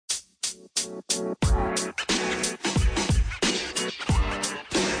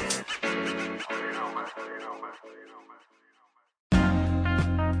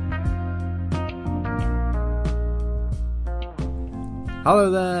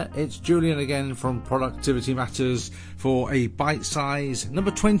Hello there, it's Julian again from Productivity Matters for a Bitesize number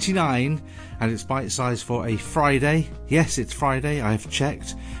 29, and it's Bitesize for a Friday. Yes, it's Friday, I've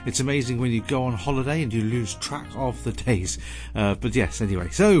checked. It's amazing when you go on holiday and you lose track of the days. But yes, anyway,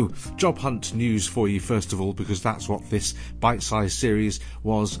 so job hunt news for you first of all, because that's what this Bitesize series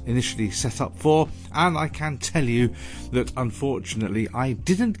was initially set up for, and I can tell you that unfortunately I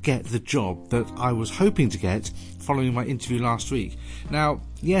didn't get the job that I was hoping to get following my interview last week. Now,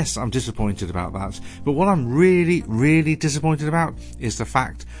 yes, I'm disappointed about that, but what I'm really disappointed about is the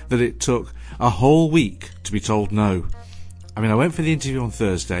fact that it took a whole week to be told no. I mean, I went for the interview on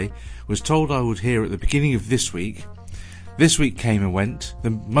Thursday, was told I would hear at the beginning of this week. This week came and went,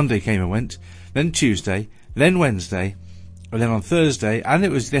 then Monday came and went, then Tuesday, then Wednesday, and then on Thursday, and it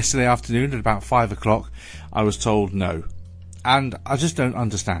was yesterday afternoon at about 5 o'clock, I was told no. And I just don't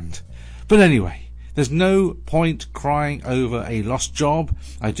understand. But anyway, there's no point crying over a lost job.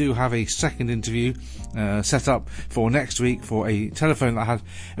 I do have a second interview set up for next week for a telephone that I had.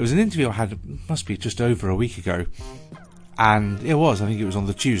 It was an interview I had, must be just over a week ago. And I think it was on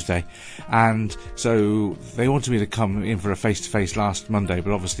the Tuesday. And so they wanted me to come in for a face-to-face last Monday,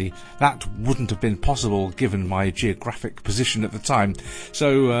 but obviously that wouldn't have been possible given my geographic position at the time.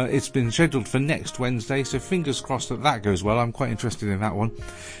 So it's been scheduled for next Wednesday, so fingers crossed that that goes well. I'm quite interested in that one.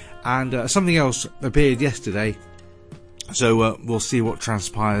 And something else appeared yesterday, so we'll see what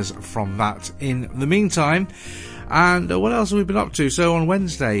transpires from that in the meantime. And what else have we been up to? So on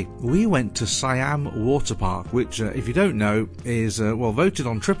Wednesday, we went to Siam Water Park, which, if you don't know, is voted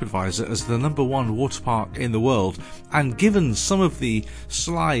on TripAdvisor as the #1 water park in the world. And given some of the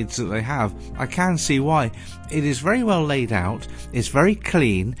slides that they have, I can see why. It is very well laid out. It's very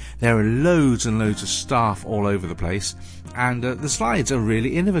clean. There are loads and loads of staff all over the place. And the slides are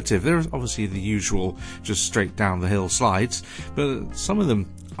really innovative. There are obviously the usual just straight down the hill slides, but some of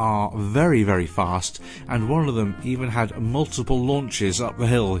them are very fast, and one of them even had multiple launches up the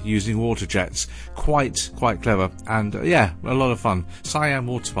hill using water jets. Quite clever, and a lot of fun. Siam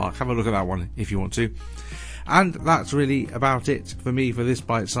Water Park, have a look at that one if you want to. And that's really about it for me for this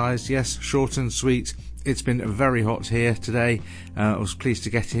bite size. Yes, short and sweet. It's been very hot here today. I was pleased to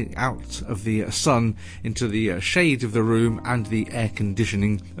get it out of the sun into the shade of the room and the air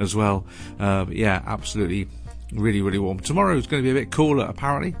conditioning as well. But yeah, absolutely really warm. Tomorrow is going to be a bit cooler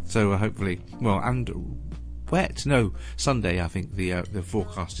apparently, so hopefully, and wet. No, Sunday I think the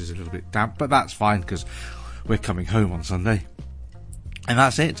forecast is a little bit damp, but that's fine because we're coming home on Sunday. And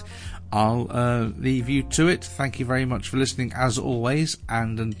that's it. I'll leave you to it. Thank you very much for listening as always,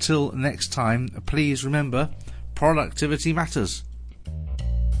 and until next time, please remember, productivity matters.